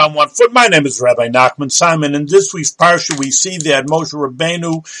On 1 foot. My name is Rabbi Nachman Simon. In this week's parsha, we see that Moshe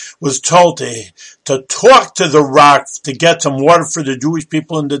Rabbeinu was told to talk to the rock to get some water for the Jewish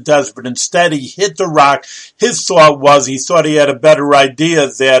people in the desert. But instead, he hit the rock. His thought was he thought he had a better idea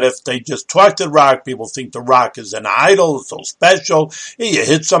that if they just talk to the rock, people think the rock is an idol, so special. You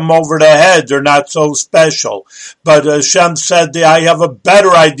hit them over the head, they're not so special. But Hashem said, I have a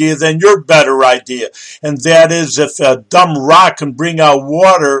better idea than your better idea. And that is, if a dumb rock can bring out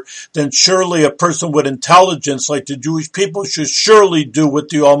water, then surely a person with intelligence like the Jewish people should surely do what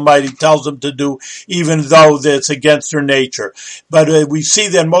the Almighty tells them to do, even though it's against their nature. But we see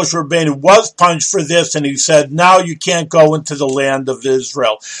that Moshe Rabbeinu was punished for this, and he said, now you can't go into the land of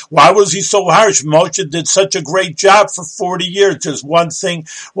Israel. Why was he so harsh? Moshe did such a great job for 40 years. Just one thing,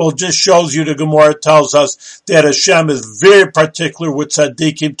 just shows you the Gemara tells us that Hashem is very particular with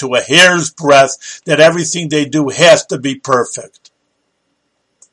tzaddikim to a hair's breadth, that everything they do has to be perfect.